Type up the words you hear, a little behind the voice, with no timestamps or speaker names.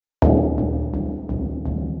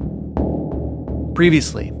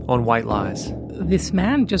Previously on White Lies. This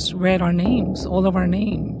man just read our names, all of our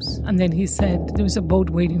names. And then he said, there's a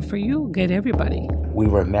boat waiting for you. Get everybody. We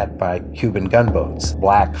were met by Cuban gunboats,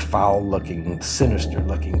 black, foul-looking,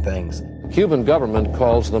 sinister-looking things. Cuban government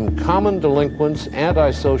calls them common delinquents,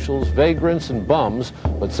 antisocials, vagrants, and bums,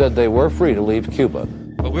 but said they were free to leave Cuba.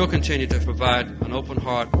 But we'll continue to provide an open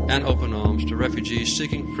heart and open arms to refugees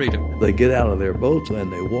seeking freedom. They get out of their boats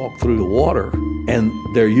and they walk through the water, and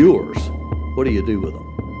they're yours. What do you do with them?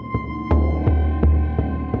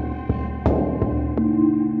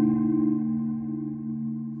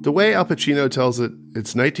 The way Al Pacino tells it,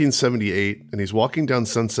 it's 1978, and he's walking down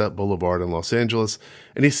Sunset Boulevard in Los Angeles,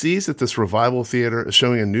 and he sees that this Revival Theater is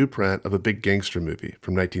showing a new print of a big gangster movie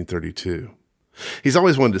from 1932. He's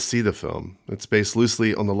always wanted to see the film. It's based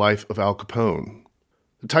loosely on the life of Al Capone.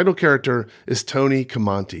 The title character is Tony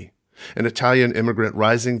Camonte, an Italian immigrant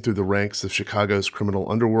rising through the ranks of Chicago's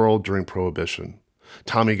criminal underworld during Prohibition.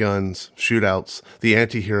 Tommy guns, shootouts, the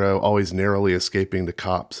anti-hero always narrowly escaping the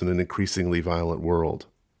cops in an increasingly violent world.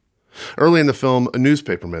 Early in the film, a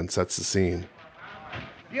newspaperman sets the scene.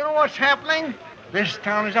 You know what's happening? This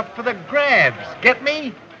town is up for the grabs. Get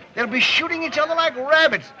me? They'll be shooting each other like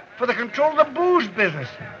rabbits for the control of the booze business.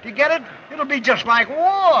 Do you get it? It'll be just like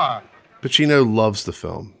war. Pacino loves the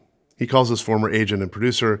film. He calls his former agent and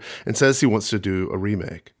producer and says he wants to do a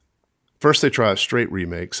remake. First, they try a straight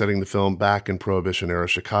remake, setting the film back in Prohibition-era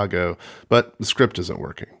Chicago, but the script isn't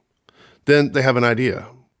working. Then they have an idea.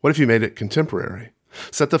 What if you made it contemporary?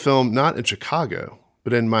 Set the film not in Chicago,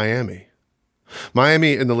 but in Miami.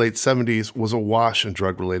 Miami in the late 70s was awash in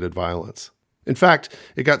drug-related violence. In fact,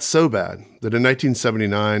 it got so bad that in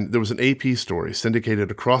 1979, there was an AP story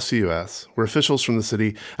syndicated across the U.S. where officials from the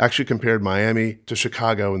city actually compared Miami to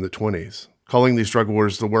Chicago in the 20s, calling these drug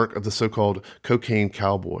wars the work of the so-called cocaine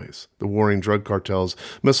cowboys, the warring drug cartels,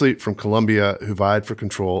 mostly from Colombia, who vied for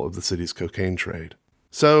control of the city's cocaine trade.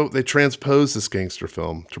 So they transposed this gangster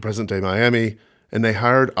film to present-day Miami, and they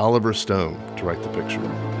hired Oliver Stone to write the picture.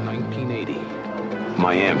 1980,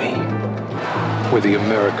 Miami, where the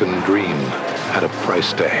American dream had a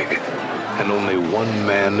price tag, and only one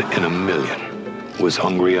man in a million was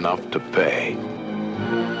hungry enough to pay.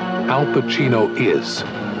 Al Pacino is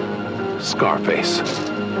Scarface.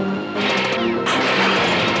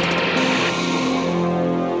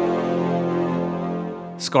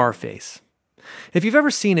 Scarface. If you've ever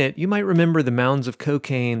seen it, you might remember the mounds of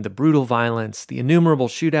cocaine, the brutal violence, the innumerable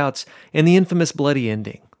shootouts, and the infamous bloody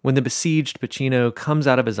ending, when the besieged Pacino comes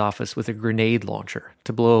out of his office with a grenade launcher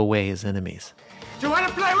to blow away his enemies. Do you want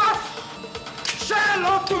to play rough? Say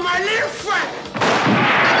hello to my little friend!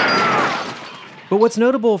 But what's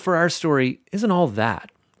notable for our story isn't all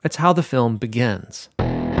that. It's how the film begins.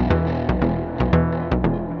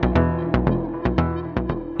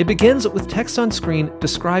 It begins with text on screen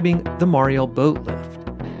describing the Mariel boat lift.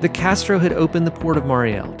 The Castro had opened the port of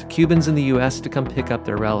Mariel to Cubans in the U.S. to come pick up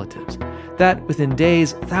their relatives. That within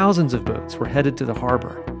days, thousands of boats were headed to the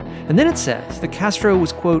harbor. And then it says the Castro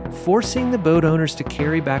was, quote, forcing the boat owners to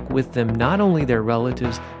carry back with them not only their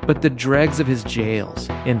relatives, but the dregs of his jails,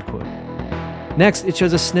 end quote. Next, it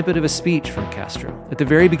shows a snippet of a speech from Castro at the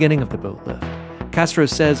very beginning of the boat lift. Castro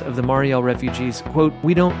says of the Mariel refugees, quote,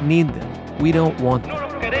 we don't need them. We don't want them.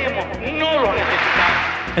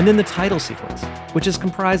 And then the title sequence, which is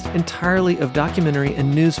comprised entirely of documentary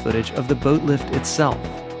and news footage of the boat lift itself.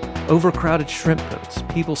 Overcrowded shrimp boats,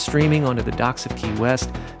 people streaming onto the docks of Key West,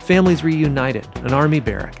 families reunited, an army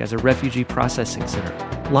barrack as a refugee processing center,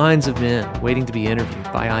 lines of men waiting to be interviewed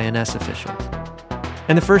by INS officials.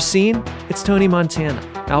 And the first scene, it's Tony Montana,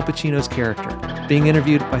 Al Pacino's character, being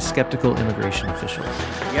interviewed by skeptical immigration officials.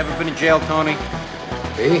 You ever been in jail, Tony?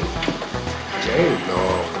 Me? Jail?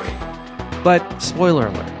 No. But, spoiler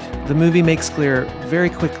alert, the movie makes clear very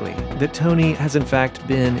quickly that Tony has in fact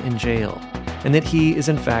been in jail, and that he is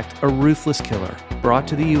in fact a ruthless killer brought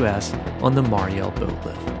to the U.S. on the Mariel boat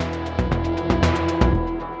lift.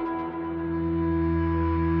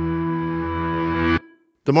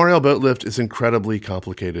 The Mariel boat lift is incredibly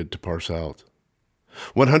complicated to parse out.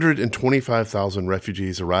 125,000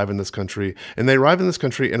 refugees arrive in this country, and they arrive in this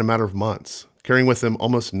country in a matter of months, carrying with them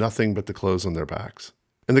almost nothing but the clothes on their backs.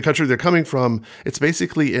 In the country they're coming from, it's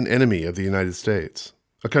basically an enemy of the United States,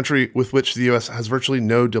 a country with which the U.S. has virtually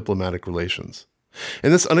no diplomatic relations.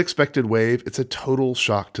 In this unexpected wave, it's a total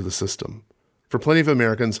shock to the system. For plenty of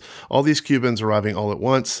Americans, all these Cubans arriving all at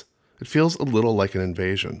once, it feels a little like an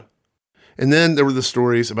invasion. And then there were the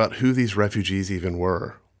stories about who these refugees even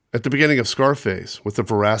were. At the beginning of Scarface, with the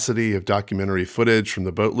veracity of documentary footage from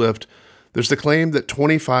the boat lift, there's the claim that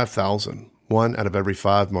 25,000, one out of every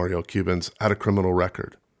 5 Mariel Cubans, had a criminal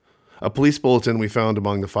record. A police bulletin we found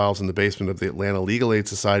among the files in the basement of the Atlanta Legal Aid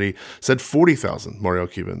Society said 40,000 Mariel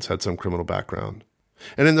Cubans had some criminal background.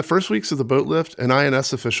 And in the first weeks of the boat lift, an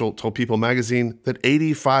INS official told People magazine that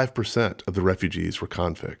 85% of the refugees were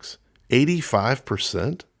convicts.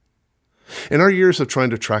 85%? In our years of trying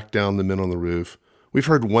to track down the men on the roof, we've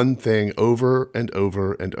heard one thing over and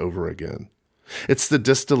over and over again. It's the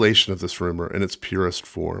distillation of this rumor in its purest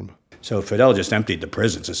form. So Fidel just emptied the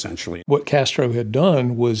prisons, essentially. What Castro had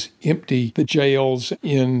done was empty the jails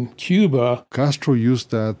in Cuba. Castro used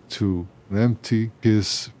that to empty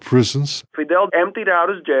his prisons. Fidel emptied out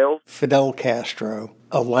his jails. Fidel Castro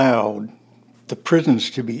allowed the prisons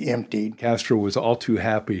to be emptied. Castro was all too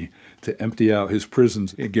happy to empty out his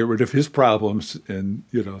prisons and get rid of his problems and,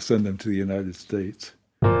 send them to the United States.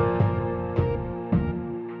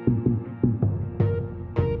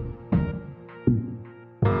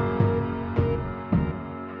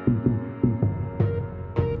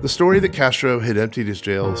 The story that Castro had emptied his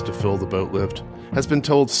jails to fill the boat lift has been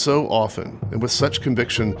told so often and with such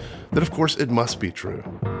conviction that of course it must be true.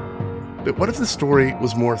 But what if the story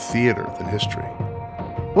was more theater than history?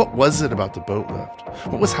 What was it about the boat lift?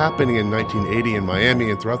 What was happening in 1980 in Miami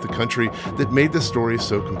and throughout the country that made this story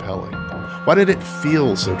so compelling? Why did it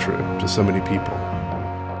feel so true to so many people?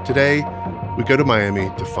 Today, we go to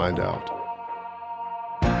Miami to find out.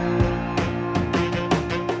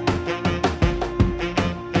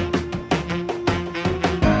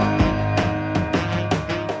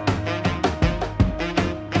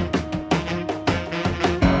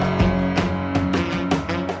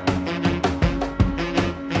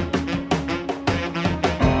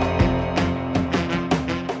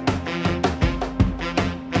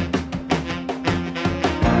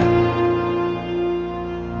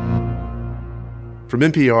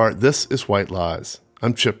 From NPR, this is White Lies.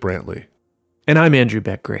 I'm Chip Brantley. And I'm Andrew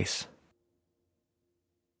Beck Grace.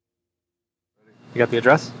 You got the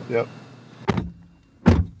address? Yep.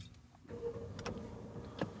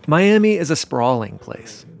 Miami is a sprawling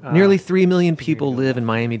place. Nearly 3 million people live in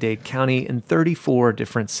Miami-Dade County in 34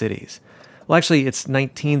 different cities. Well, actually, it's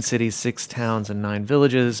 19 cities, 6 towns, and 9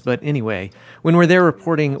 villages. But anyway, when we're there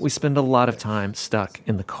reporting, we spend a lot of time stuck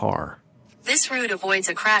in the car. This route avoids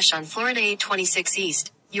a crash on Florida 826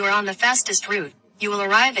 East. You are on the fastest route. You will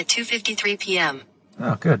arrive at 2:53 p.m.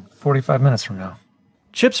 Oh, good. 45 minutes from now.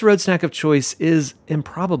 Chip's road snack of choice is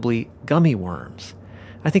improbably gummy worms.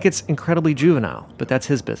 I think it's incredibly juvenile, but that's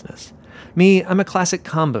his business. Me, I'm a classic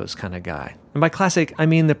combos kind of guy. And by classic, I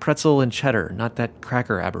mean the pretzel and cheddar, not that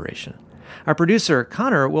cracker aberration. Our producer,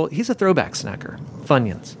 Connor, well, he's a throwback snacker.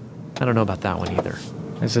 Funyuns. I don't know about that one either.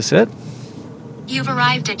 Is this it? You've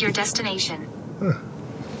arrived at your destination.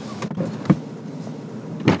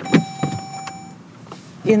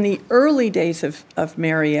 In the early days of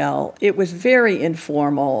Mariel, it was very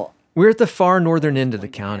informal. We're at the far northern end of the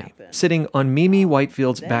county, sitting on Mimi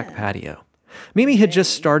Whitefield's back patio. Mimi had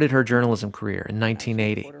just started her journalism career in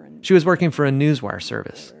 1980. She was working for a newswire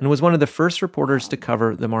service and was one of the first reporters to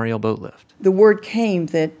cover the Mariel boat lift. The word came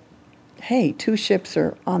that, hey, 2 ships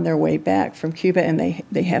are on their way back from Cuba and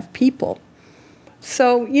they have people.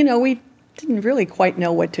 So, we didn't really quite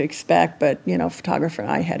know what to expect, but, a photographer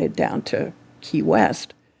and I headed down to Key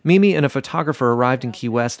West. Mimi and a photographer arrived in Key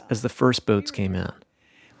West as the first boats came in.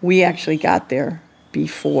 We actually got there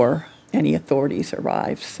before any authorities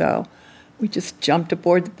arrived, so we just jumped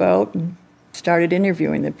aboard the boat and started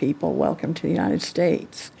interviewing the people. Welcome to the United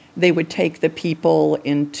States. They would take the people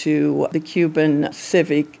into the Cuban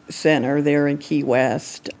Civic Center there in Key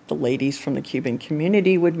West. The ladies from the Cuban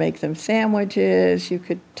community would make them sandwiches. You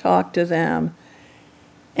could talk to them.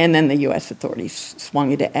 And then the U.S. authorities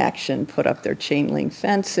swung into action, put up their chain link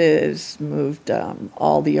fences, moved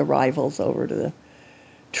all the arrivals over to the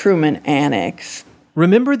Truman Annex.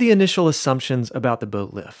 Remember the initial assumptions about the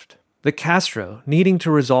boat lift. That Castro, needing to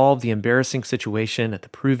resolve the embarrassing situation at the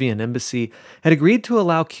Peruvian embassy, had agreed to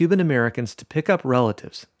allow Cuban Americans to pick up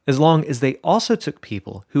relatives as long as they also took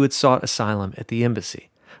people who had sought asylum at the embassy,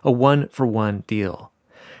 a one-for-one deal.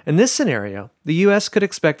 In this scenario, the U.S. could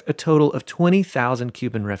expect a total of 20,000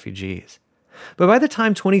 Cuban refugees. But by the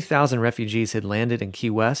time 20,000 refugees had landed in Key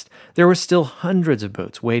West, there were still hundreds of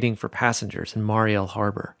boats waiting for passengers in Mariel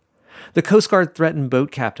Harbor. The Coast Guard threatened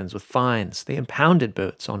boat captains with fines. They impounded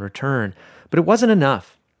boats on return. But it wasn't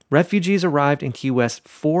enough. Refugees arrived in Key West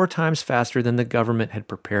 4 times faster than the government had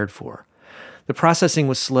prepared for. The processing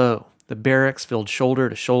was slow. The barracks, filled shoulder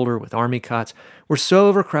to shoulder with army cots, were so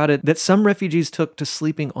overcrowded that some refugees took to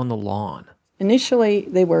sleeping on the lawn. Initially,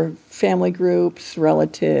 they were family groups,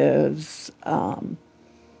 relatives,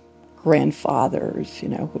 grandfathers,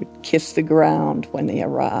 who'd kiss the ground when they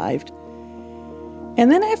arrived.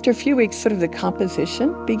 And then after a few weeks, sort of the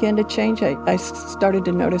composition began to change. I started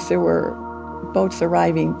to notice there were boats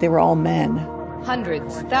arriving. They were all men.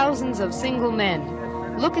 Hundreds, thousands of single men.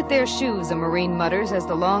 Look at their shoes, a Marine mutters as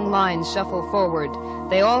the long lines shuffle forward.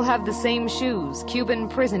 They all have the same shoes, Cuban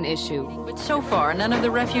prison issue. But so far, none of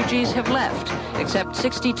the refugees have left, except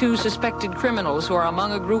 62 suspected criminals who are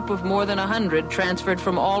among a group of more than 100 transferred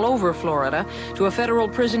from all over Florida to a federal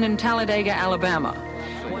prison in Talladega, Alabama.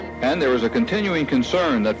 And there is a continuing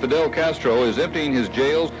concern that Fidel Castro is emptying his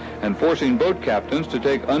jails and forcing boat captains to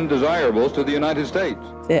take undesirables to the United States.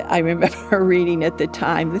 I remember reading at the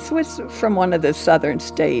time, this was from one of the southern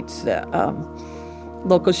states, the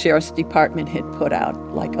local sheriff's department had put out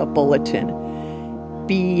like a bulletin,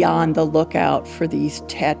 be on the lookout for these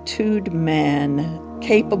tattooed men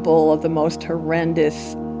capable of the most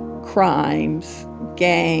horrendous crimes,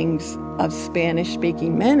 gangs of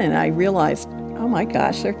Spanish-speaking men. And I realized, oh my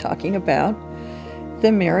gosh, they're talking about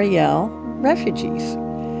the Mariel refugees.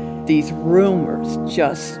 These rumors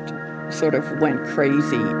just sort of went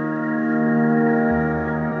crazy.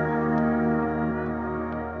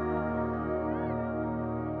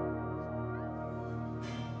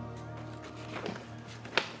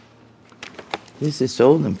 This is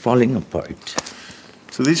old and falling apart.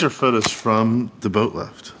 So these are photos from the boat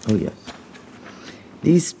lift. Oh, yes.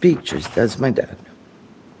 These pictures, that's my dad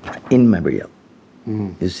in Mariel.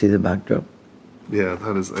 You see the backdrop? Yeah,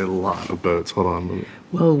 that is a lot of boats. Hold on.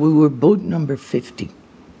 Well, we were boat number 50.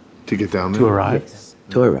 To get down there? To arrive? Yes,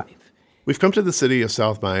 to arrive. We've come to the city of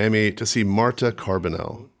South Miami to see Marta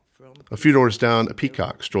Carbonell. A few doors down, a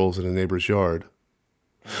peacock strolls in a neighbor's yard.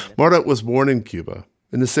 Marta was born in Cuba,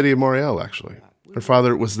 in the city of Mariel, actually. Her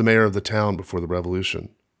father was the mayor of the town before the revolution.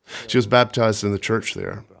 She was baptized in the church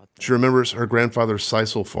there. She remembers her grandfather's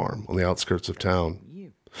sisal farm on the outskirts of town.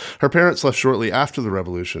 Her parents left shortly after the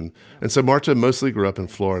revolution, and so Marta mostly grew up in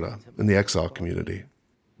Florida, in the exile community.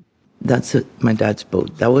 That's my dad's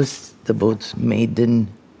boat. That was the boat's maiden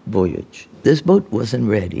voyage. This boat wasn't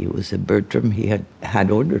ready. It was a Bertram he had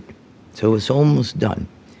ordered, so it was almost done.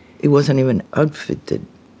 It wasn't even outfitted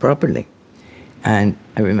properly. And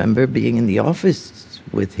I remember being in the office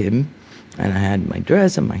with him, and I had my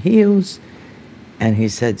dress and my heels, and he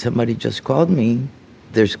said, somebody just called me.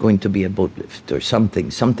 There's going to be a boat lift or something.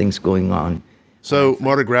 Something's going on. So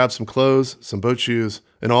Marta grabbed some clothes, some boat shoes,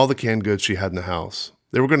 and all the canned goods she had in the house.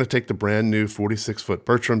 They were going to take the brand new 46-foot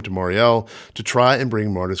Bertram to Mariel to try and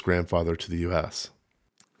bring Marta's grandfather to the U.S.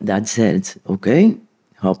 Dad said, okay,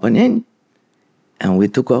 hop on in. And we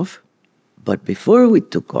took off. But before we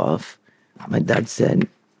took off, my dad said,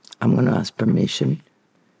 I'm going to ask permission.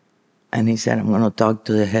 And he said, I'm going to talk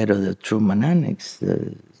to the head of the Truman Annex,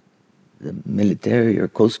 the military or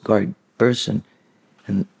Coast Guard person.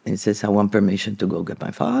 And he says, I want permission to go get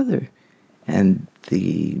my father. And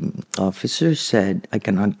the officer said, I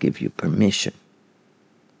cannot give you permission,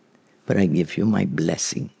 but I give you my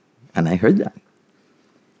blessing. And I heard that.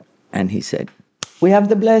 And he said, we have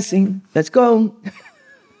the blessing, let's go.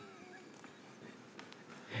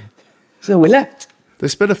 So we left. They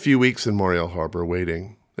spent a few weeks in Mariel Harbor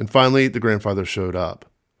waiting, and finally the grandfather showed up.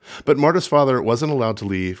 But Marta's father wasn't allowed to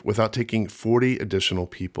leave without taking 40 additional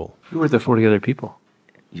people. Who were the 40 other people?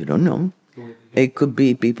 You don't know. It could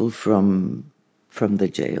be people from the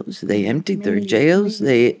jails. They emptied their jails.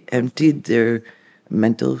 They emptied their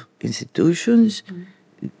mental institutions.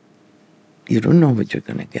 You don't know what you're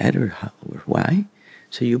going to get or how or why.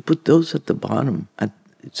 So you put those at the bottom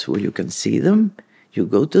so you can see them. You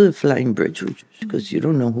go to the flying bridge because you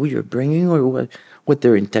don't know who you're bringing or what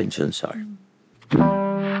their intentions are.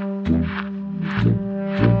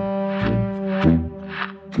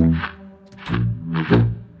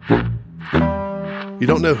 You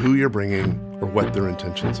don't know who you're bringing or what their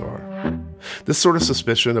intentions are. This sort of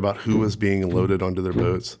suspicion about who was being loaded onto their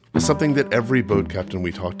boats was something that every boat captain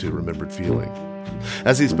we talked to remembered feeling.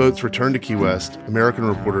 As these boats returned to Key West, American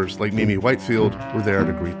reporters like Mimi Whitefield were there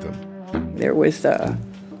to greet them. There was a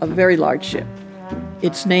very large ship.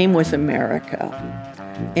 Its name was America,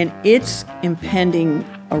 and its impending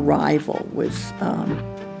arrival was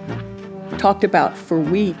talked about for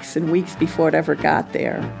weeks and weeks before it ever got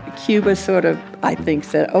there. Cuba sort of, I think,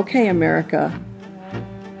 said, okay, America,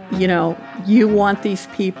 you know, you want these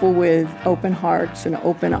people with open hearts and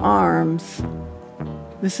open arms.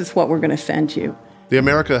 This is what we're going to send you. The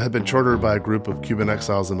America had been chartered by a group of Cuban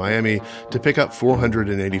exiles in Miami to pick up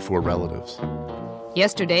 484 relatives.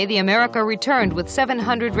 Yesterday, the America returned with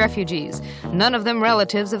 700 refugees, none of them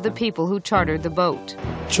relatives of the people who chartered the boat.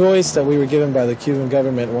 Choice that we were given by the Cuban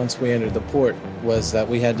government once we entered the port was that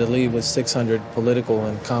we had to leave with 600 political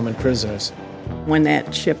and common prisoners. When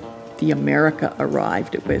that ship the America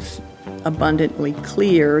arrived, it was abundantly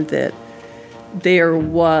clear that there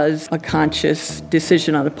was a conscious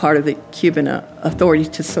decision on the part of the Cuban authorities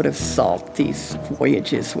to sort of salt these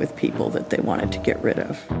voyages with people that they wanted to get rid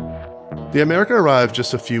of. The America arrived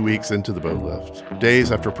just a few weeks into the boat lift,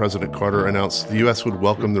 days after President Carter announced the U.S. would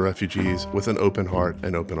welcome the refugees with an open heart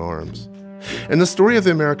and open arms. And the story of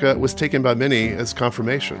the America was taken by many as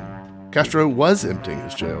confirmation. Castro was emptying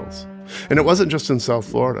his jails. And it wasn't just in South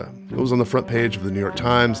Florida. It was on the front page of the New York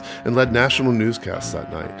Times and led national newscasts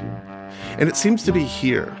that night. And it seems to be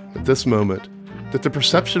here, at this moment, that the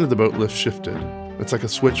perception of the boat lift shifted. It's like a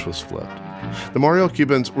switch was flipped. The Mariel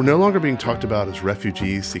Cubans were no longer being talked about as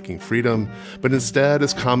refugees seeking freedom, but instead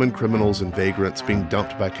as common criminals and vagrants being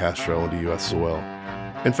dumped by Castro onto U.S. soil.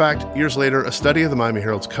 In fact, years later, a study of the Miami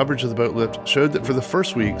Herald's coverage of the boat lift showed that for the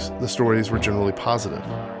first weeks, the stories were generally positive.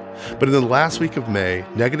 But in the last week of May,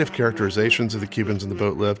 negative characterizations of the Cubans in the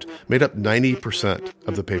boat lift made up 90%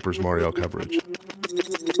 of the paper's Mariel coverage.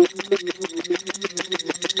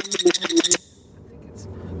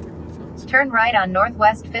 Turn right on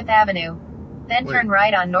Northwest 5th Avenue. Then turn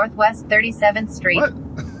right on Northwest 37th Street. What?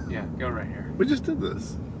 Yeah, go right here. We just did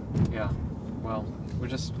this. Yeah, well, we're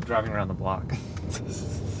just driving around the block.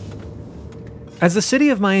 As the city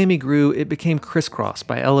of Miami grew, it became crisscrossed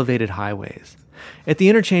by elevated highways. At the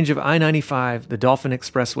interchange of I-95, the Dolphin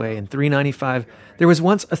Expressway, and 395, there was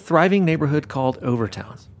once a thriving neighborhood called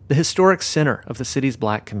Overtown, the historic center of the city's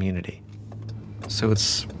black community. So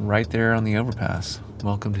it's right there on the overpass.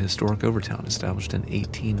 Welcome to historic Overtown, established in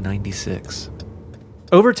 1896.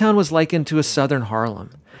 Overtown was likened to a southern Harlem,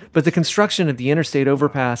 but the construction of the interstate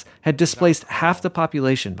overpass had displaced half the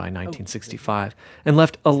population by 1965 and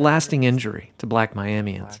left a lasting injury to black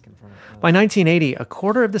Miamians. By 1980, a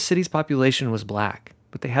quarter of the city's population was black,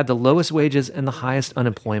 but they had the lowest wages and the highest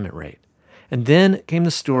unemployment rate. And then came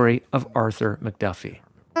the story of Arthur McDuffie.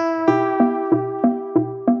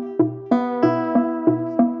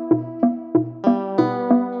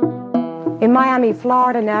 In Miami,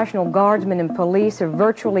 Florida, National Guardsmen and police have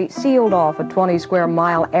virtually sealed off a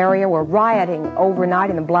 20-square-mile area where rioting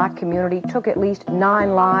overnight in the black community took at least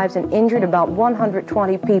 9 lives and injured about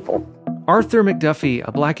 120 people. Arthur McDuffie,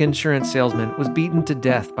 a black insurance salesman, was beaten to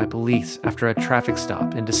death by police after a traffic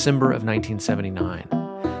stop in December of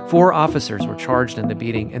 1979. 4 officers were charged in the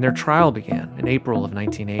beating, and their trial began in April of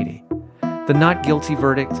 1980. The not guilty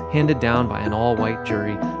verdict, handed down by an all-white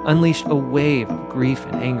jury, unleashed a wave of grief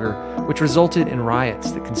and anger, which resulted in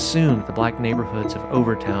riots that consumed the black neighborhoods of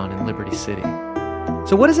Overtown and Liberty City.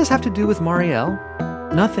 So what does this have to do with Mariel?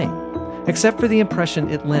 Nothing, except for the impression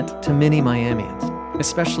it lent to many Miamians,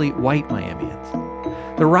 especially white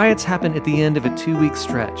Miamians. The riots happened at the end of a 2-week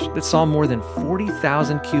stretch that saw more than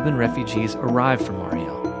 40,000 Cuban refugees arrive from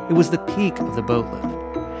Mariel. It was the peak of the boat lift.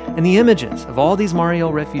 And the images of all these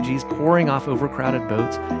Mariel refugees pouring off overcrowded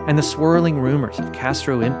boats and the swirling rumors of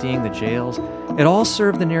Castro emptying the jails, it all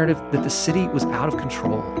served the narrative that the city was out of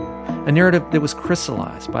control. A narrative that was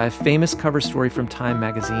crystallized by a famous cover story from Time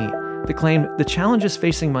magazine that claimed the challenges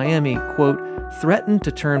facing Miami, quote, threatened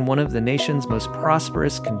to turn one of the nation's most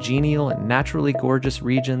prosperous, congenial, and naturally gorgeous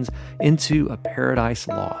regions into a paradise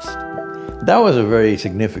lost. That was a very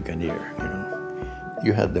significant year,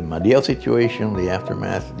 You had the Mariel situation, the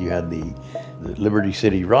aftermath. You had the Liberty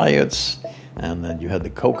City riots, and then you had the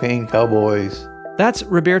cocaine cowboys. That's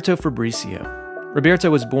Roberto Fabricio. Roberto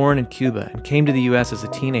was born in Cuba and came to the U.S. as a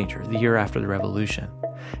teenager the year after the revolution.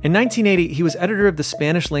 In 1980, he was editor of the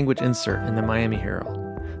Spanish-language insert in the Miami Herald.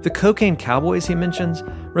 The cocaine cowboys he mentions,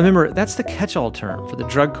 remember, that's the catch-all term for the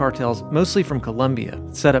drug cartels, mostly from Colombia,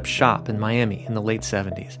 that set up shop in Miami in the late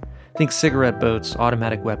 70s. Think cigarette boats,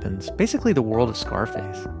 automatic weapons, basically the world of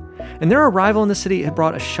Scarface. And their arrival in the city had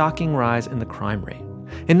brought a shocking rise in the crime rate.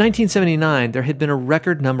 In 1979, there had been a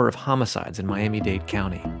record number of homicides in Miami-Dade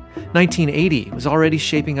County. 1980 was already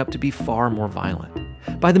shaping up to be far more violent.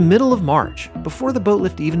 By the middle of March, before the boat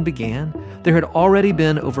lift even began, there had already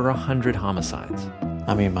been over 100 homicides.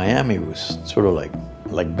 I mean, Miami was sort of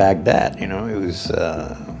like Baghdad, It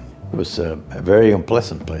was a very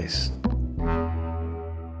unpleasant place.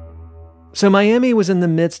 So Miami was in the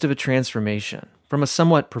midst of a transformation, from a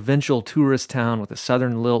somewhat provincial tourist town with a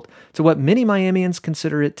southern lilt to what many Miamians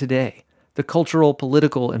consider it today, the cultural,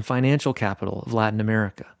 political, and financial capital of Latin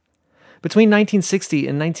America. Between 1960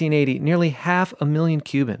 and 1980, nearly 500,000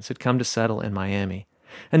 Cubans had come to settle in Miami,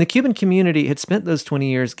 and the Cuban community had spent those 20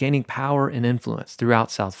 years gaining power and influence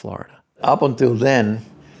throughout South Florida. Up until then,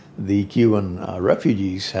 the Cuban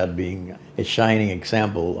refugees had been a shining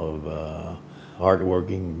example of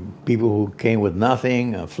hardworking people who came with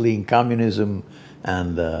nothing, fleeing communism,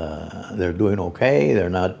 and they're doing okay. They're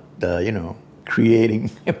not creating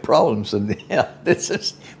problems. And this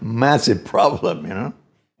is massive problem,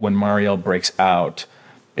 When Mariel breaks out,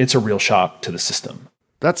 it's a real shock to the system.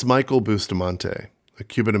 That's Michael Bustamante, a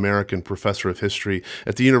Cuban-American professor of history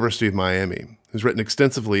at the University of Miami, who's written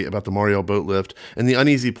extensively about the Mariel boat lift and the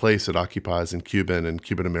uneasy place it occupies in Cuban and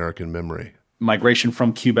Cuban-American memory. Migration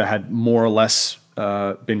from Cuba had more or less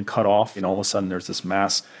been cut off. All of a sudden, there's this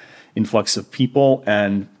mass influx of people,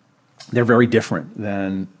 and they're very different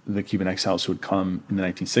than the Cuban exiles who had come in the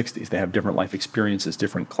 1960s. They have different life experiences,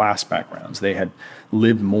 different class backgrounds. They had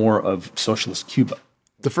lived more of socialist Cuba.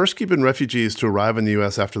 The first Cuban refugees to arrive in the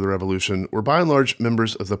U.S. after the revolution were by and large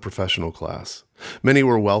members of the professional class. Many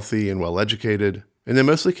were wealthy and well-educated, and they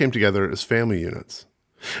mostly came together as family units.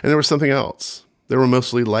 And there was something else. They were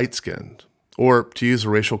mostly light-skinned, or, to use the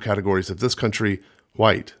racial categories of this country,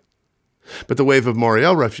 white. But the wave of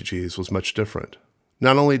Mariel refugees was much different.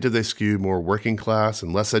 Not only did they skew more working class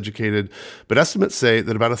and less educated, but estimates say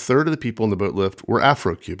that about a third of the people in the boat lift were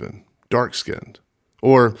Afro-Cuban, dark-skinned,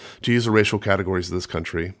 or, to use the racial categories of this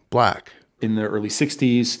country, black. In the early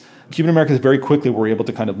 60s, Cuban Americans very quickly were able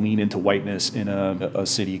to kind of lean into whiteness in a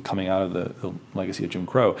city coming out of the legacy of Jim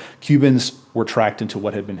Crow. Cubans were tracked into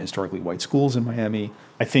what had been historically white schools in Miami.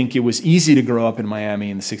 I think it was easy to grow up in Miami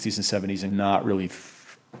in the 60s and 70s and not really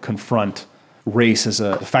confront race as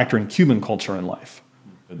a factor in Cuban culture and life.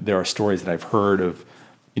 There are stories that I've heard of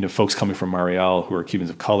folks coming from Mariel who are Cubans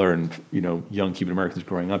of color and, young Cuban Americans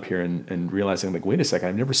growing up here and realizing, like, wait a second,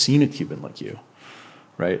 I've never seen a Cuban like you,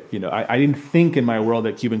 right? I didn't think in my world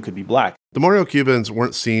that Cuban could be black. The Mariel Cubans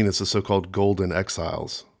weren't seen as the so-called golden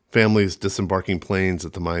exiles, families disembarking planes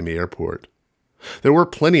at the Miami airport. There were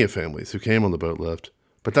plenty of families who came on the boat lift,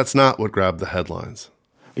 but that's not what grabbed the headlines.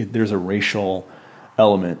 There's a racial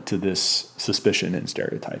element to this suspicion and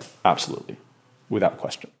stereotype, absolutely, without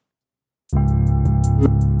question.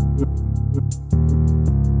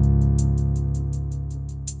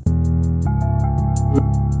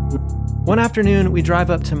 One afternoon, we drive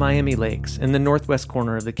up to Miami Lakes in the northwest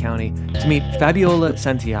corner of the county to meet Fabiola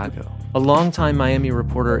Santiago, a longtime Miami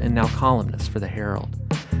reporter and now columnist for the Herald.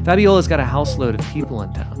 Fabiola's got a houseload of people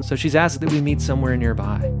in town, so she's asked that we meet somewhere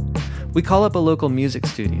nearby. We call up a local music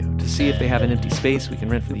studio to see if they have an empty space we can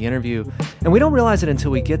rent for the interview, and we don't realize it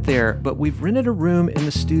until we get there, but we've rented a room in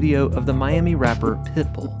the studio of the Miami rapper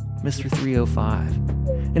Pitbull, Mr.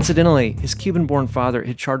 305. Incidentally, his Cuban-born father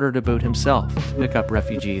had chartered a boat himself to pick up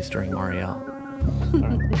refugees during Mariel.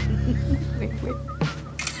 Wait.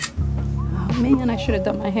 Oh man, I should have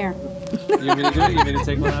done my hair. You want me to do it? You want me to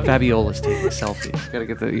take one out? Fabiola's taking selfies.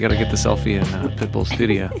 You gotta get the selfie in Pitbull's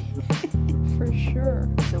studio. For sure.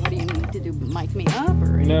 So what do you need to do? Mic me up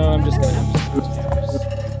or? No, I'm just gonna.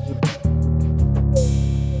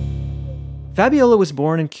 Fabiola was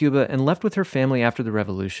born in Cuba and left with her family after the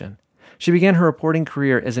revolution. She began her reporting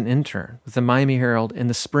career as an intern with the Miami Herald in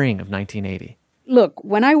the spring of 1980. Look,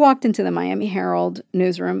 when I walked into the Miami Herald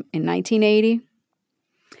newsroom in 1980,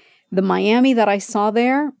 the Miami that I saw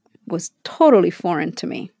there was totally foreign to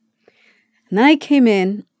me. And then I came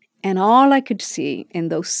in, and all I could see in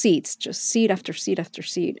those seats, just seat after seat after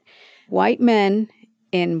seat, white men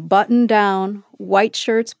in button-down, white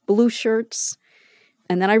shirts, blue shirts,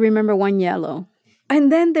 and then I remember one yellow.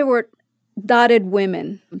 And then there were dotted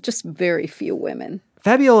women, just very few women.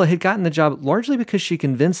 Fabiola had gotten the job largely because she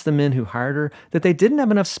convinced the men who hired her that they didn't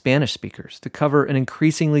have enough Spanish speakers to cover an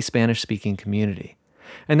increasingly Spanish-speaking community.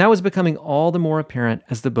 And that was becoming all the more apparent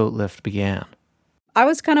as the boat lift began. I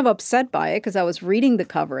was kind of upset by it because I was reading the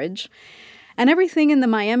coverage, and everything in the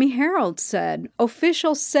Miami Herald said,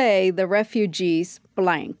 officials say the refugees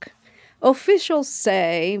blank. Officials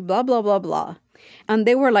say blah, blah, blah, blah. And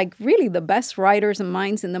they were like really the best writers and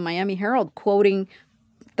minds in the Miami Herald, quoting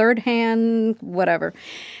third hand, whatever.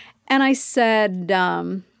 And I said,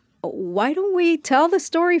 why don't we tell the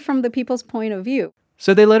story from the people's point of view?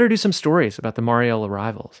 So they let her do some stories about the Mariel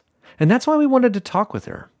arrivals. And that's why we wanted to talk with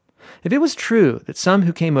her. If it was true that some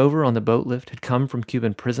who came over on the boat lift had come from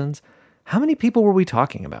Cuban prisons, how many people were we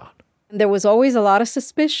talking about? There was always a lot of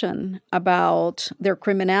suspicion about their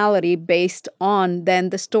criminality based on then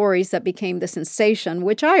the stories that became the sensation,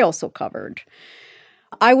 which I also covered.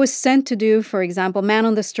 I was sent to do, for example, man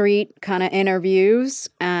on the street kind of interviews.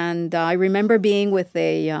 And I remember being with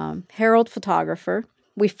a Herald photographer.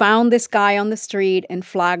 We found this guy on the street in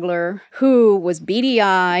Flagler who was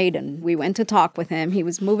beady-eyed, and we went to talk with him. He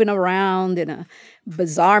was moving around in a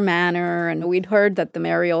bizarre manner, and we'd heard that the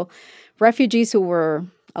Mariel refugees who were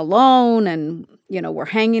alone and, were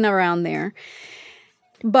hanging around there.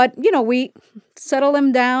 But, we settled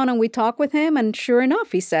him down and we talked with him. And sure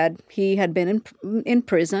enough, he said he had been in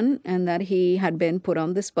prison and that he had been put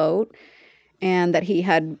on this boat and that he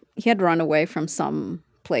had run away from some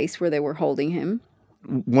place where they were holding him.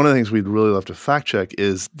 One of the things we'd really love to fact check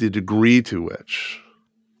is the degree to which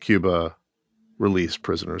Cuba released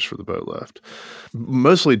prisoners for the boat lift.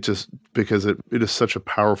 Mostly just because it is such a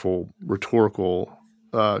powerful rhetorical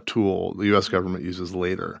tool the U.S. government uses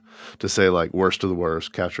later to say, like, worst of the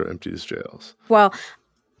worst, Castro empties jails. Well,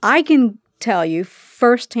 I can tell you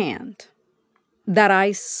firsthand that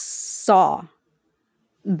I saw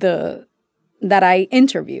that I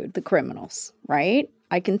interviewed the criminals, right?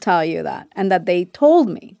 I can tell you that. And that they told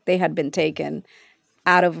me they had been taken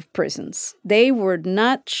out of prisons. They were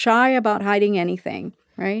not shy about hiding anything,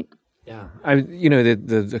 right? Yeah.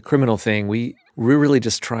 The criminal thing, we're really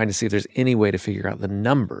just trying to see if there's any way to figure out the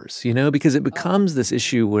numbers, because it becomes this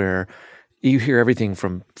issue where you hear everything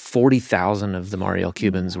from 40,000 of the Mariel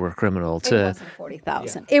Cubans were criminal to... It wasn't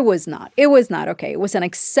 40,000. Yeah. It was not. Okay. It was an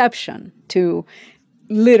exception to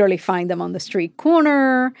literally find them on the street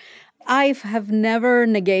corner. I have never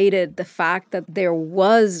negated the fact that there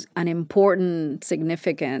was an important,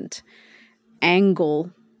 significant angle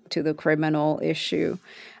to the criminal issue.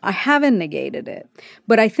 I haven't negated it.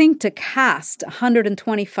 But I think to cast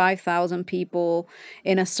 125,000 people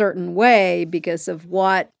in a certain way because of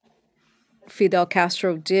what Fidel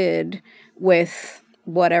Castro did with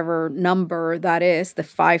whatever number that is, the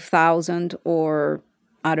 5,000 or,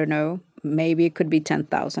 I don't know, maybe it could be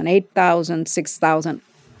 10,000, 8,000, 6,000,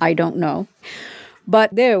 I don't know.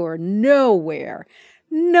 But there were nowhere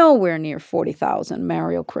near 40,000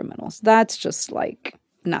 Mariel criminals. That's just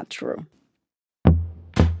not true.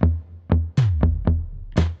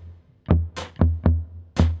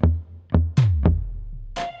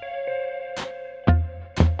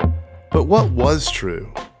 But what was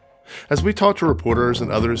true? As we talked to reporters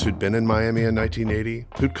and others who'd been in Miami in 1980,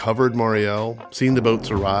 who'd covered Mariel, seen the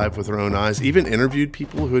boats arrive with their own eyes, even interviewed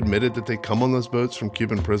people who admitted that they'd come on those boats from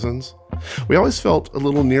Cuban prisons, we always felt a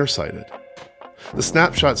little nearsighted. The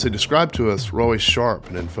snapshots they described to us were always sharp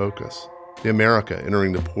and in focus. The America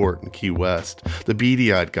entering the port in Key West, the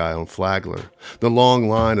beady-eyed guy on Flagler, the long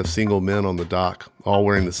line of single men on the dock, all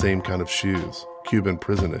wearing the same kind of shoes, Cuban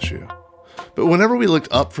prison issue. But whenever we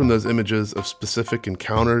looked up from those images of specific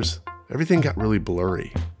encounters, everything got really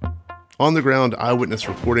blurry. On-the-ground eyewitness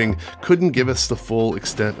reporting couldn't give us the full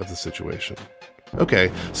extent of the situation.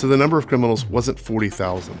 Okay, so the number of criminals wasn't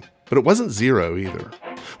 40,000, but it wasn't zero either.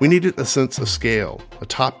 We needed a sense of scale, a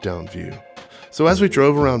top-down view. So as we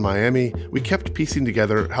drove around Miami, we kept piecing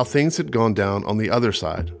together how things had gone down on the other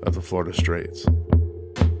side of the Florida Straits.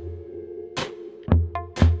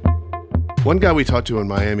 One guy we talked to in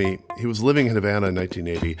Miami, he was living in Havana in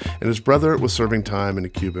 1980, and his brother was serving time in a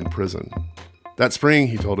Cuban prison. That spring,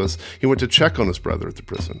 he told us, he went to check on his brother at the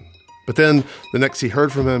prison. But then, the next he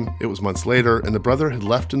heard from him, it was months later, and the brother had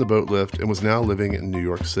left in the boat lift and was now living in New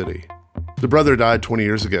York City. The brother died 20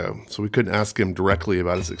 years ago, so we couldn't ask him directly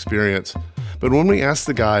about his experience. But when we asked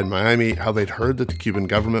the guy in Miami how they'd heard that the Cuban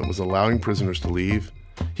government was allowing prisoners to leave,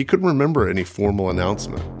 he couldn't remember any formal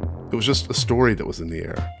announcement. It was just a story that was in the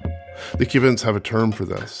air. The Cubans have a term for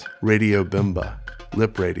this: radio bimba,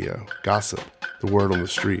 lip radio, gossip, the word on the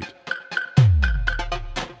street.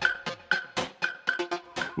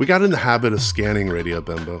 We got in the habit of scanning Radio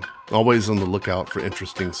Bimba, always on the lookout for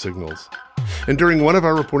interesting signals. And during one of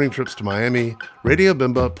our reporting trips to Miami, Radio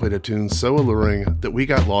Bimba played a tune so alluring that we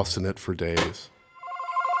got lost in it for days.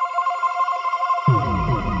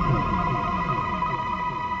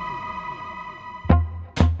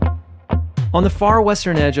 On the far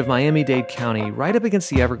western edge of Miami-Dade County, right up against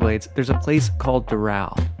the Everglades, there's a place called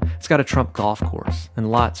Doral. It's got a Trump golf course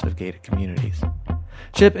and lots of gated communities.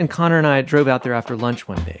 Chip and Connor and I drove out there after lunch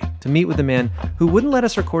one day to meet with a man who wouldn't let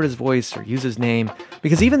us record his voice or use his name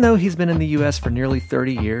because even though he's been in the U.S. for nearly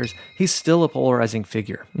 30 years, he's still a polarizing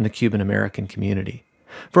figure in the Cuban-American community.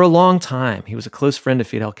 For a long time, he was a close friend of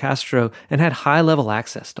Fidel Castro and had high-level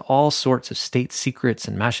access to all sorts of state secrets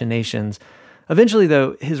and machinations. Eventually,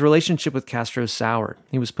 though, his relationship with Castro soured.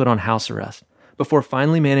 He was put on house arrest before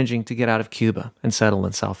finally managing to get out of Cuba and settle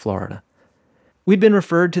in South Florida. We'd been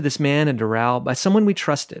referred to this man in Doral by someone we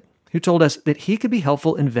trusted, who told us that he could be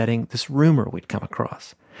helpful in vetting this rumor we'd come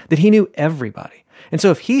across, that he knew everybody. And so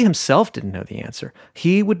if he himself didn't know the answer,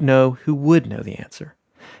 he would know who would know the answer.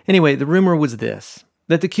 Anyway, the rumor was this: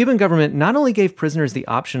 that the Cuban government not only gave prisoners the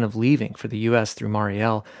option of leaving for the U.S. through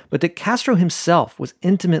Mariel, but that Castro himself was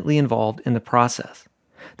intimately involved in the process.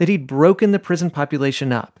 that he'd broken the prison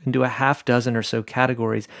population up into a half dozen or so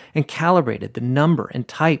categories and calibrated the number and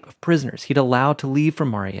type of prisoners he'd allowed to leave from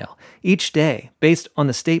Mariel each day based on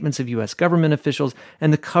the statements of U.S. government officials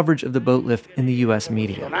and the coverage of the boat lift in the U.S.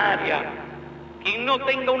 media.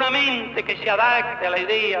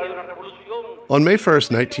 On May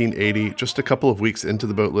 1st, 1980, just a couple of weeks into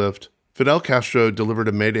the boat lift, Fidel Castro delivered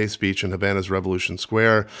a May Day speech in Havana's Revolution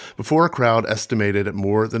Square before a crowd estimated at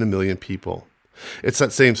more than 1 million people. It's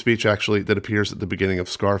that same speech, actually, that appears at the beginning of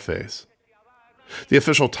Scarface. The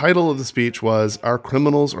official title of the speech was, "Our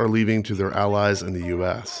criminals are leaving to their allies in the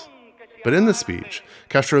U.S." But in the speech,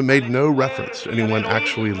 Castro made no reference to anyone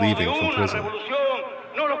actually leaving from prison.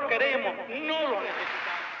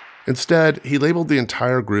 Instead, he labeled the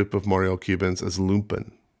entire group of Mariel Cubans as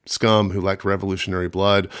lumpen, scum who lacked revolutionary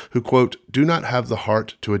blood, who, quote, do not have the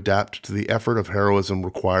heart to adapt to the effort of heroism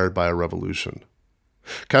required by a revolution.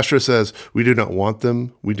 Castro says, we do not want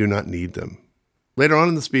them, we do not need them. Later on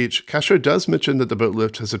in the speech, Castro does mention that the boat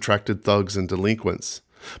lift has attracted thugs and delinquents.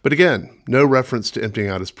 But again, no reference to emptying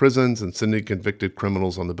out his prisons and sending convicted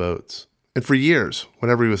criminals on the boats. And for years,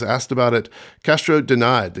 whenever he was asked about it, Castro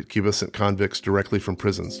denied that Cuba sent convicts directly from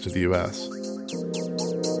prisons to the U.S.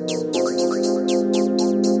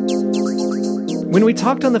 When we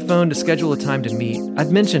talked on the phone to schedule a time to meet, I'd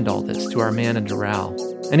mentioned all this to our man in Doral,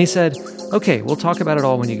 and he said, okay, we'll talk about it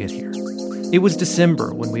all when you get here. It was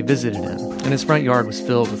December when we visited him, and his front yard was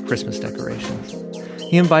filled with Christmas decorations.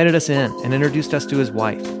 He invited us in and introduced us to his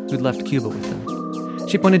wife, who'd left Cuba with him.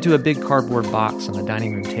 She pointed to a big cardboard box on the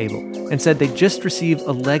dining room table and said they'd just received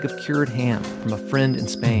a leg of cured ham from a friend in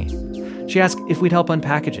Spain. She asked if we'd help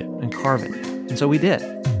unpackage it and carve it, and so we did.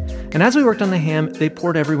 And as we worked on the ham, they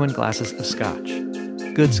poured everyone glasses of scotch.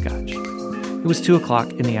 Good scotch. It was 2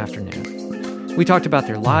 o'clock in the afternoon. We talked about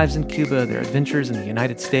their lives in Cuba, their adventures in the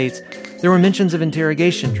United States. There were mentions of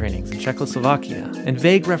interrogation trainings in Czechoslovakia and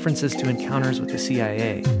vague references to encounters with the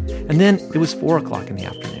CIA. And then it was 4 o'clock in the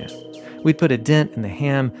afternoon. We'd put a dent in the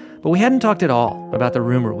ham, but we hadn't talked at all about the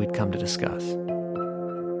rumor we'd come to discuss.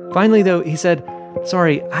 Finally, though, he said,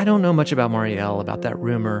 sorry, I don't know much about Mariel, about that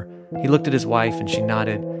rumor. He looked at his wife and she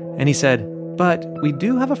nodded, and he said, but we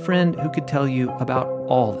do have a friend who could tell you about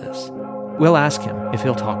all this. We'll ask him if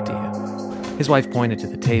he'll talk to you. His wife pointed to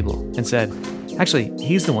the table and said, actually,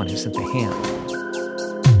 he's the one who sent the ham.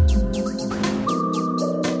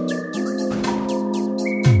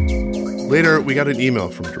 Later, we got an email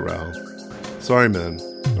from Doral. Sorry, men,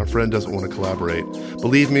 our friend doesn't want to collaborate.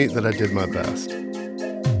 Believe me that I did my best.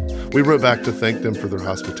 We wrote back to thank them for their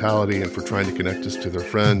hospitality and for trying to connect us to their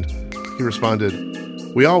friend. He responded,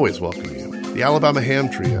 we always welcome you. The Alabama Ham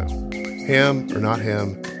Trio. Ham or not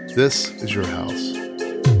ham, this is your house.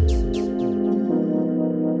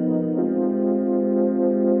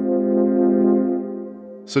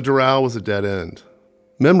 So Doral was a dead end.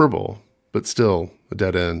 Memorable, but still a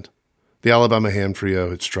dead end. The Alabama Ham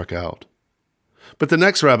Trio had struck out. But the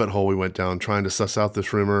next rabbit hole we went down trying to suss out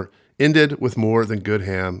this rumor ended with more than good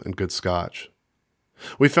ham and good scotch.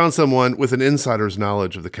 We found someone with an insider's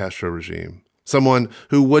knowledge of the Castro regime, someone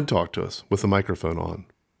who would talk to us with a microphone on.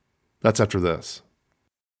 That's after this.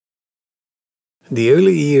 The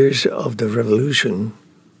early years of the revolution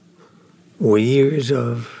were years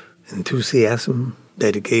of enthusiasm,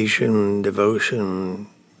 dedication, devotion,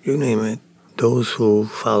 you name it. Those who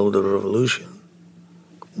followed the revolution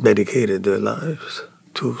dedicated their lives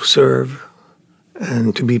to serve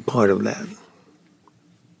and to be part of that.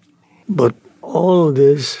 But all of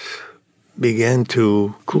this began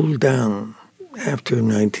to cool down after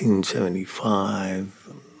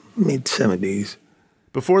 1975, mid-70s.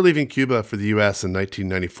 Before leaving Cuba for the U.S. in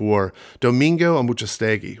 1994, Domingo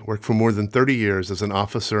Amuchastegui worked for more than 30 years as an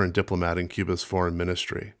officer and diplomat in Cuba's foreign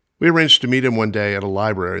ministry. We arranged to meet him one day at a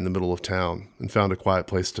library in the middle of town and found a quiet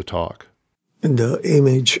place to talk. The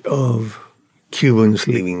image of Cubans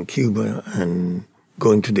leaving Cuba and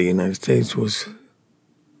going to the United States was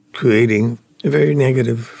creating a very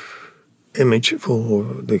negative image for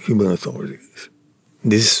the Cuban authorities.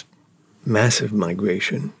 This massive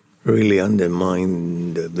migration really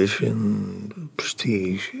undermined the vision, the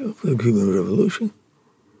prestige of the Cuban Revolution.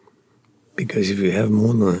 Because if you have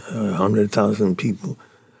more than 100,000 people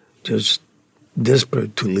just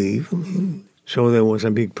desperate to leave, so there was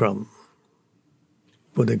a big problem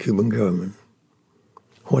for the Cuban government.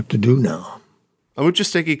 What to do now?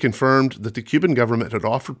 Amuchastegui confirmed that the Cuban government had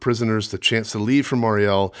offered prisoners the chance to leave from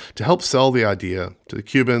Mariel to help sell the idea to the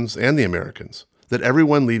Cubans and the Americans that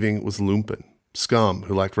everyone leaving was lumpen, scum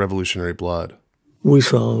who lacked revolutionary blood. We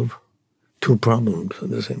solve two problems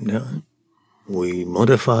at the same time. We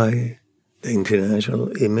modify the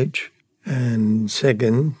international image And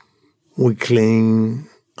second, we clean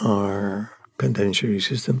our penitentiary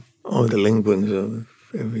system of delinquents of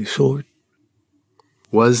every sort.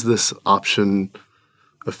 Was this option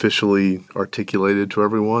officially articulated to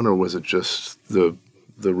everyone, or was it just the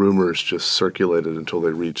rumors just circulated until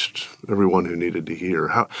they reached everyone who needed to hear?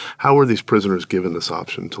 How were these prisoners given this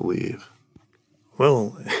option to leave?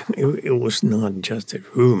 Well, it was not just a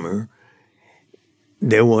rumor.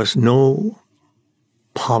 There was no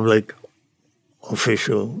public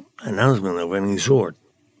official announcement of any sort.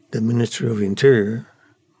 The Ministry of Interior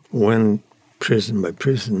went prison by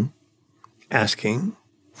prison asking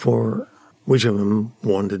for which of them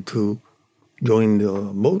wanted to join the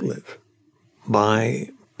boat lift. By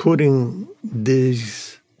putting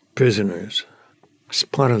these prisoners as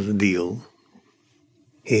part of the deal,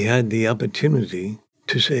 he had the opportunity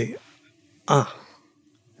to say,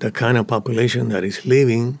 the kind of population that is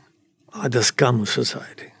living are the scum of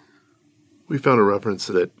society. We found a reference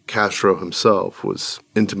that Castro himself was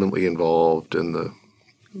intimately involved in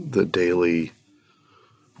the daily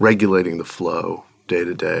regulating the flow day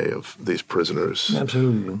to day of these prisoners.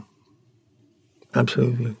 Absolutely.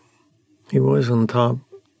 Absolutely. He was on top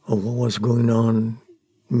of what was going on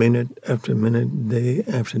minute after minute, day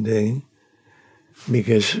after day,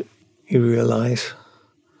 because he realized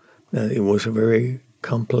that it was a very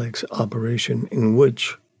complex operation in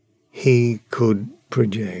which he could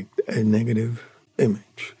project a negative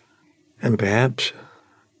image. And perhaps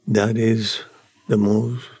that is the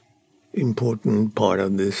most important part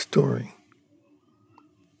of this story.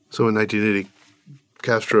 So in 1980,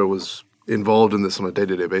 Castro was involved in this on a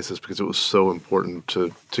day-to-day basis because it was so important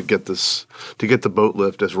to get the boat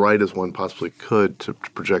lift as right as one possibly could to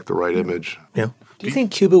project the right image. Yeah. Do you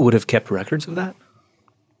think Cuba would have kept records of that?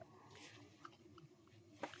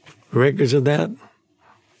 Records of that?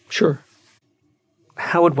 Sure.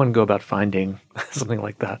 How would one go about finding something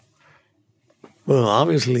like that? Well,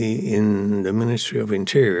 obviously, in the Ministry of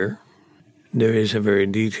Interior, there is a very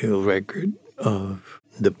detailed record of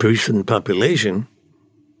the prison population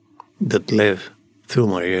that lived through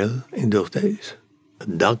Mariel in those days. The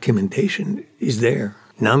documentation is there.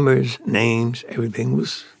 Numbers, names, everything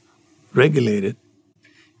was regulated.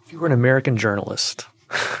 If you were an American journalist,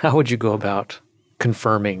 how would you go about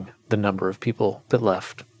confirming the number of people that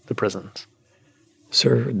left the prisons?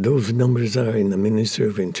 Sir, those numbers are in the Ministry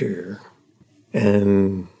of Interior.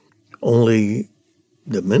 And only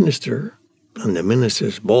the minister and the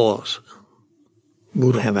minister's boss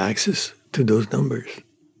would have access to those numbers.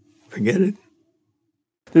 Forget it.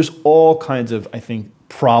 There's all kinds of, I think,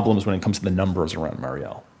 problems when it comes to the numbers around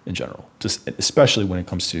Mariel in general, just especially when it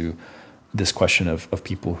comes to this question of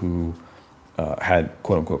people who had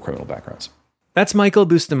quote-unquote criminal backgrounds. That's Michael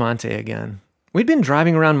Bustamante again. We'd been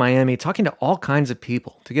driving around Miami talking to all kinds of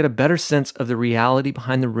people to get a better sense of the reality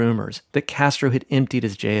behind the rumors that Castro had emptied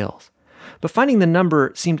his jails. But finding the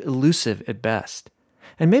number seemed elusive at best.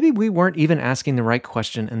 And maybe we weren't even asking the right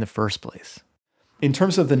question in the first place. In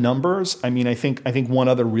terms of the numbers, I think one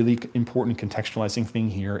other really important contextualizing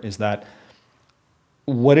thing here is that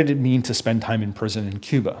what did it mean to spend time in prison in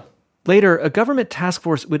Cuba? Later, a government task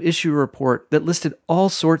force would issue a report that listed all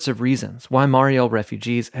sorts of reasons why Mariel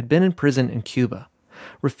refugees had been in prison in Cuba.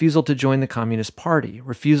 Refusal to join the Communist Party,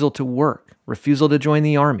 refusal to work, refusal to join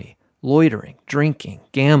the army, loitering, drinking,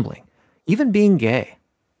 gambling, even being gay.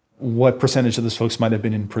 What percentage of those folks might have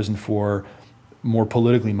been in prison for more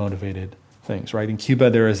politically motivated things, right? In Cuba,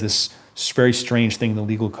 there is this very strange thing in the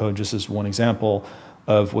legal code, just as one example,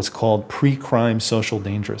 of what's called pre-crime social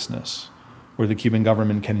dangerousness, where the Cuban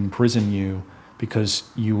government can imprison you because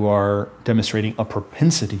you are demonstrating a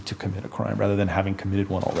propensity to commit a crime rather than having committed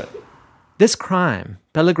one already. This crime,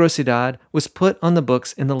 peligrosidad, was put on the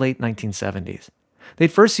books in the late 1970s.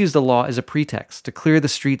 They'd first used the law as a pretext to clear the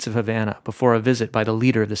streets of Havana before a visit by the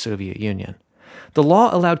leader of the Soviet Union. The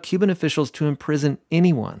law allowed Cuban officials to imprison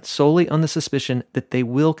anyone solely on the suspicion that they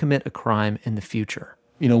will commit a crime in the future.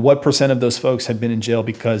 You know, what percent of those folks had been in jail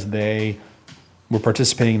because they were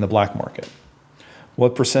participating in the black market?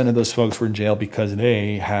 What percent of those folks were in jail because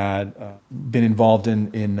they had been involved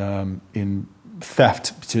in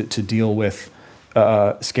theft to deal with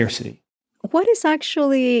scarcity? What is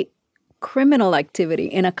actually criminal activity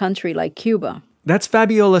in a country like Cuba? That's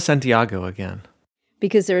Fabiola Santiago again.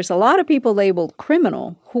 Because there's a lot of people labeled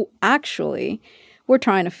criminal who actually were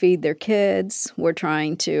trying to feed their kids, were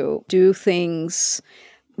trying to do things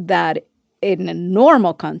that in a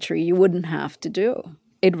normal country you wouldn't have to do.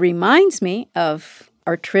 It reminds me of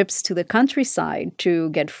our trips to the countryside to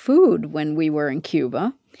get food when we were in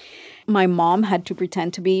Cuba. My mom had to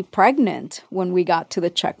pretend to be pregnant when we got to the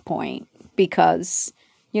checkpoint because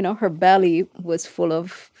her belly was full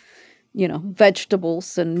of,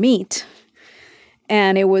 vegetables and meat.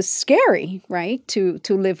 And it was scary, right, to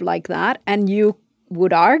live like that. And you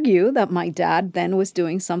would argue that my dad then was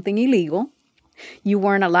doing something illegal. You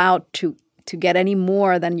weren't allowed to get any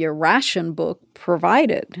more than your ration book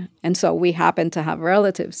provided. And so we happened to have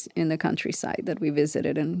relatives in the countryside that we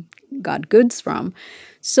visited and got goods from.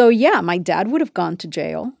 So yeah, my dad would have gone to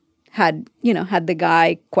jail had the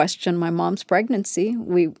guy questioned my mom's pregnancy.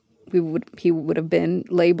 He would have been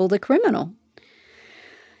labeled a criminal.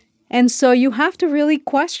 And so you have to really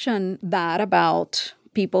question that about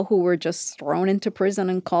people who were just thrown into prison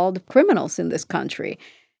and called criminals in this country.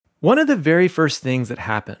 One of the very first things that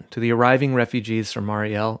happened to the arriving refugees from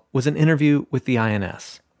Mariel was an interview with the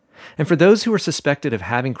INS. And for those who were suspected of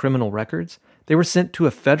having criminal records, they were sent to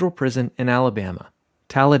a federal prison in Alabama,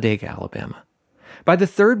 Talladega, Alabama. By the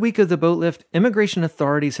third week of the boat lift, immigration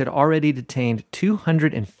authorities had already detained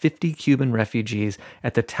 250 Cuban refugees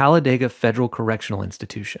at the Talladega Federal Correctional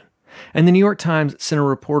Institution. And the New York Times sent a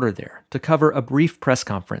reporter there to cover a brief press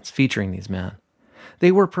conference featuring these men.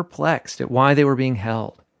 They were perplexed at why they were being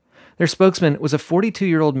held. Their spokesman was a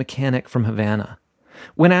 42-year-old mechanic from Havana.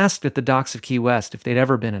 When asked at the docks of Key West if they'd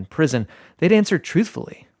ever been in prison, they'd answered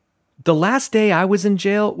truthfully. "The last day I was in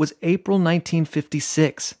jail was April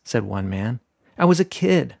 1956, said one man. I was a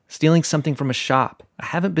kid, stealing something from a shop. I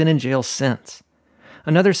haven't been in jail since.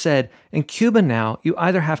 Another said, in Cuba now, you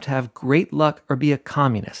either have to have great luck or be a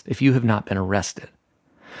communist if you have not been arrested.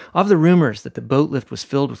 Of the rumors that the boat lift was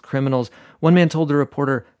filled with criminals, one man told the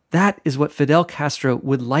reporter, that is what Fidel Castro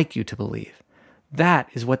would like you to believe. That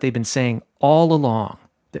is what they've been saying all along,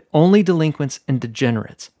 that only delinquents and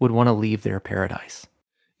degenerates would want to leave their paradise.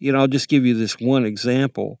 I'll just give you this one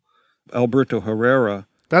example. Alberto Herrera.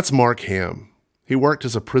 That's Mark Ham. He worked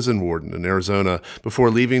as a prison warden in Arizona before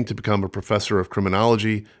leaving to become a professor of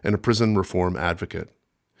criminology and a prison reform advocate.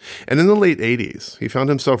 And in the late 80s, he found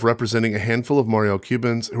himself representing a handful of Mariel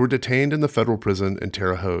Cubans who were detained in the federal prison in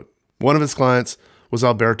Terre Haute. One of his clients was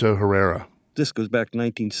Alberto Herrera. This goes back to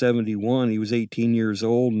 1971. He was 18 years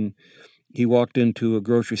old, and he walked into a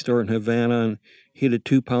grocery store in Havana and hid a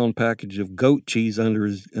 2-pound package of goat cheese under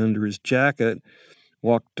his jacket.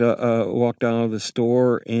 Walked out of the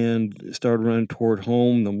store and started running toward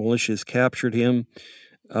home. The militias captured him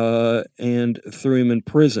and threw him in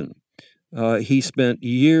prison. He spent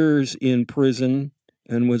years in prison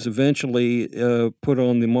and was eventually put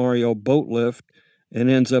on the Mariel boat lift and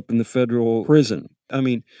ends up in the federal prison.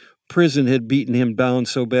 Prison had beaten him down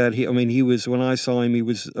so bad. He was, when I saw him, he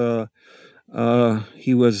was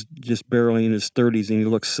just barely in his 30s, and he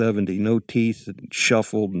looked 70. No teeth, and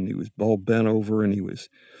shuffled, and he was all bent over, and he was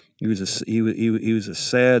a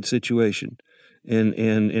sad situation,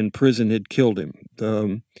 and prison had killed him.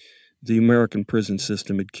 The American prison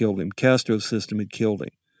system had killed him. Castro's system had killed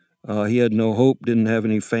him. He had no hope, didn't have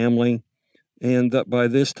any family, and by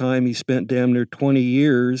this time he spent damn near 20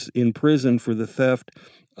 years in prison for the theft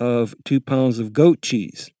of 2 pounds of goat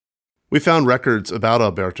cheese. We found records about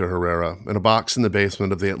Alberto Herrera in a box in the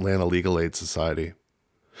basement of the Atlanta Legal Aid Society.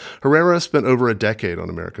 Herrera spent over a decade on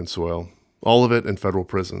American soil, all of it in federal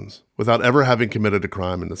prisons, without ever having committed a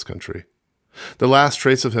crime in this country. The last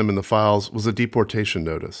trace of him in the files was a deportation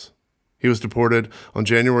notice. He was deported on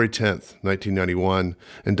January 10th, 1991,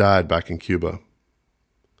 and died back in Cuba.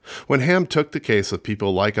 When Ham took the case of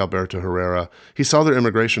people like Alberto Herrera, he saw their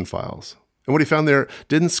immigration files, and what he found there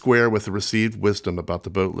didn't square with the received wisdom about the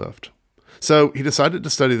boat lift. So he decided to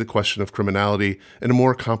study the question of criminality in a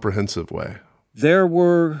more comprehensive way. There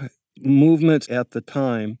were movements at the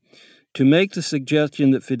time to make the suggestion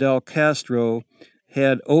that Fidel Castro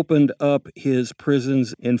had opened up his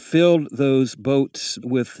prisons and filled those boats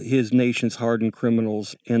with his nation's hardened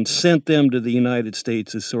criminals and sent them to the United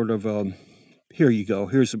States as sort of here you go,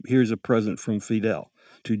 here's a present from Fidel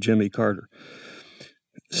to Jimmy Carter.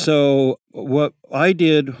 So what I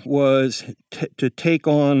did was to take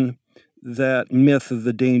on that myth of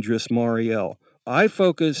the dangerous Mariel. I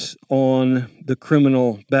focus on the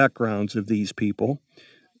criminal backgrounds of these people,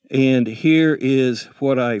 and here is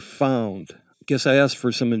what I found. I guess I asked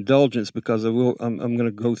for some indulgence because I'm going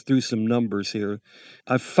to go through some numbers here.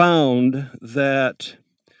 I found that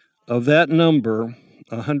of that number,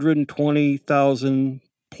 120,000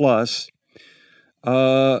 plus,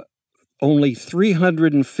 only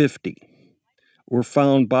 350 were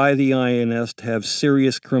found by the INS to have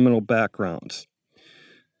serious criminal backgrounds.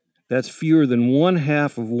 That's fewer than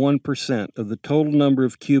 0.5% of the total number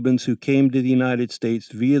of Cubans who came to the United States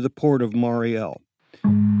via the port of Mariel.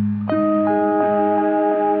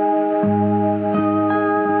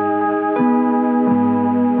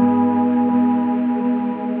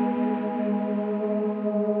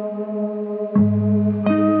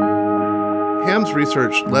 Ham's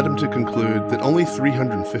research led him to conclude that only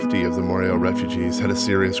 350 of the Mariel refugees had a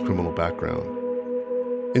serious criminal background.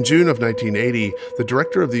 In June of 1980, the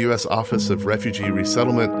director of the U.S. Office of Refugee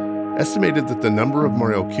Resettlement estimated that the number of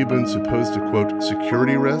Mariel Cubans who posed a, quote,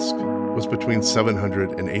 security risk was between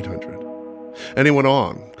 700 and 800. And he went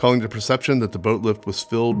on, calling the perception that the boat lift was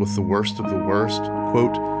filled with the worst of the worst,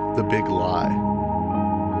 quote, the big lie.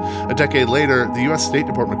 A decade later, the U.S. State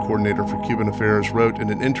Department coordinator for Cuban affairs wrote in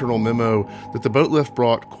an internal memo that the boat lift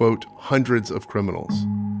brought, quote, hundreds of criminals.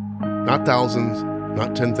 Not thousands,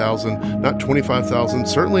 not 10,000, not 25,000,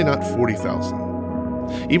 certainly not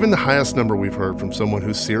 40,000. Even the highest number we've heard from someone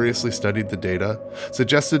who seriously studied the data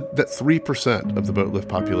suggested that 3% of the boat lift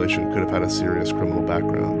population could have had a serious criminal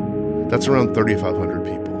background. That's around 3,500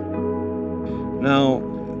 people. Now,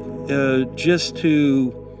 just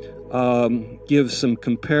to give some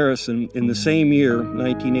comparison, in the same year,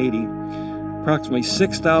 1980, approximately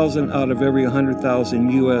 6,000 out of every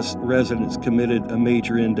 100,000 U.S. residents committed a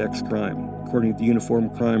major index crime, according to the Uniform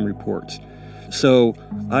Crime Reports. So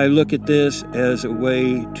I look at this as a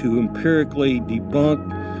way to empirically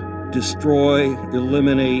debunk, destroy,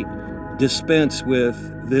 eliminate, dispense with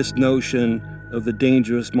this notion of the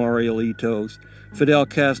dangerous Marielitos. Fidel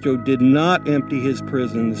Castro did not empty his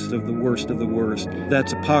prisons of the worst of the worst.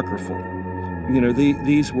 That's apocryphal. You know,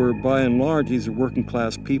 these were, by and large, these are working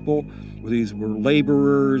class people. These were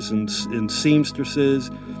laborers and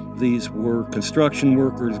seamstresses. These were construction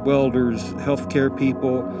workers, welders, healthcare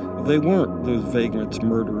people. They weren't those vagrants,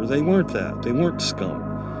 murderers. They weren't that. They weren't scum.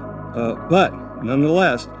 But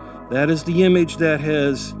nonetheless, that is the image that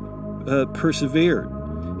has persevered.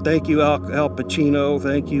 Thank you, Al Pacino.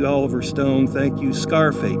 Thank you, Oliver Stone. Thank you,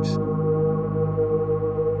 Scarface.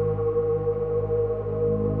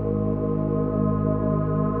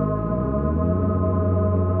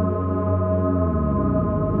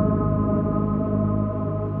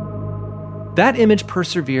 That image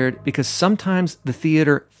persevered because sometimes the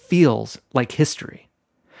theater feels like history.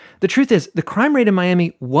 The truth is, the crime rate in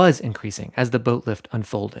Miami was increasing as the boat lift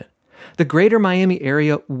unfolded. The greater Miami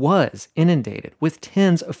area was inundated with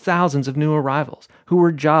tens of thousands of new arrivals who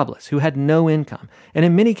were jobless, who had no income, and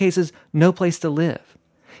in many cases, no place to live.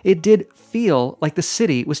 It did feel like the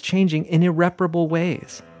city was changing in irreparable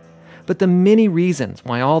ways. But the many reasons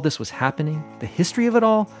why all this was happening, the history of it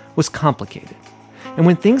all, was complicated. And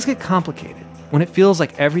when things get complicated, when it feels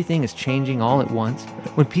like everything is changing all at once,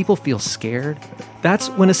 when people feel scared, that's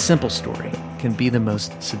when a simple story can be the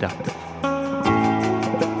most seductive.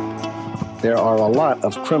 There are a lot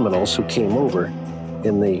of criminals who came over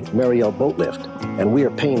in the Mariel boat lift, and we are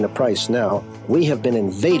paying the price now. We have been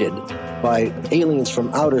invaded by aliens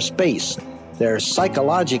from outer space. They're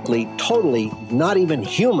psychologically totally not even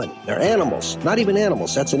human. They're animals, not even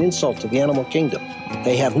animals. That's an insult to the animal kingdom.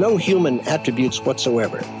 They have no human attributes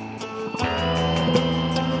whatsoever.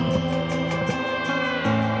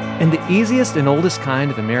 And the easiest and oldest kind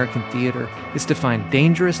of American theater is to find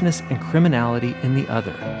dangerousness and criminality in the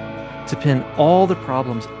other, to pin all the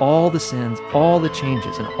problems, all the sins, all the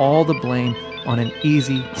changes, and all the blame on an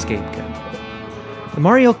easy scapegoat. The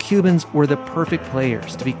Mariel Cubans were the perfect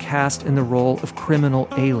players to be cast in the role of criminal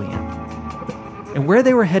alien. And where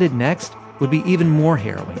they were headed next would be even more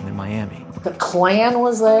harrowing than Miami. The Klan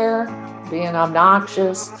was there, being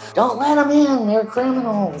obnoxious. Don't let them in, they're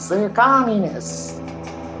criminals, they're communists.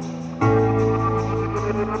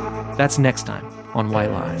 That's next time on White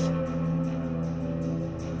Lies.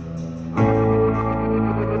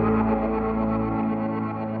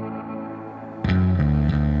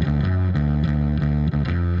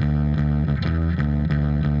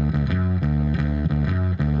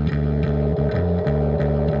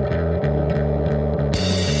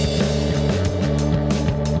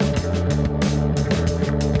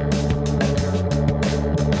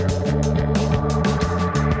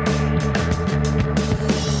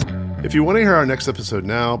 If you want to hear our next episode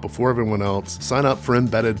now, before everyone else, sign up for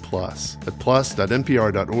Embedded Plus at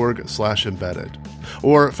plus.npr.org/embedded,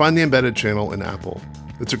 or find the Embedded channel in Apple.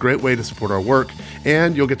 It's a great way to support our work,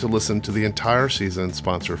 and you'll get to listen to the entire season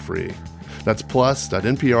sponsor-free. That's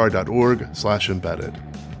plus.npr.org/embedded.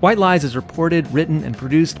 White Lies is reported, written, and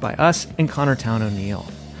produced by us and Connor Town O'Neill.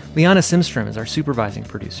 Liana Simstrom is our supervising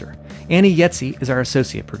producer. Annie Yetzi is our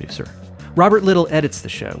associate producer. Robert Little edits the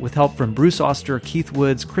show with help from Bruce Auster, Keith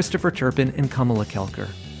Woods, Christopher Turpin, and Kamala Kelker.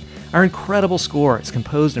 Our incredible score is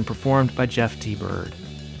composed and performed by Jeff T. Bird.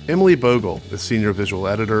 Emily Bogle is senior visual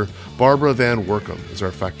editor. Barbara Van Workum is our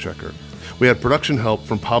fact checker. We had production help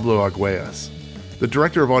from Pablo Arguelles. The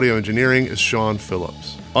director of audio engineering is Sean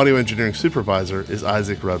Phillips. Audio engineering supervisor is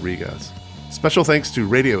Isaac Rodriguez. Special thanks to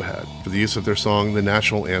Radiohead for the use of their song The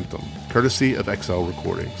National Anthem, courtesy of XL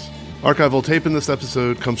Recordings. Archival tape in this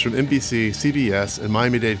episode comes from NBC, CBS, and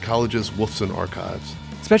Miami-Dade College's Wolfson Archives.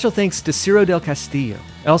 Special thanks to Ciro del Castillo,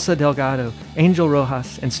 Elsa Delgado, Angel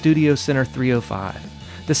Rojas, and Studio Center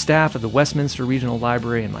 305. The staff of the Westminster Regional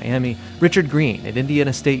Library in Miami, Richard Green at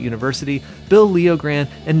Indiana State University, Bill Leogran,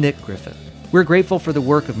 and Nick Griffith. We're grateful for the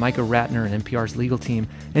work of Micah Ratner and NPR's legal team,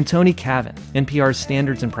 and Tony Cavan, NPR's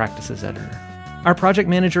Standards and Practices editor. Our project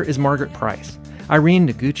manager is Margaret Price. Irene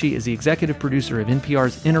Noguchi is the executive producer of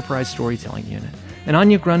NPR's Enterprise Storytelling Unit, and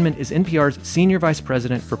Anya Grunman is NPR's Senior Vice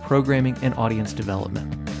President for Programming and Audience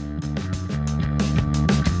Development.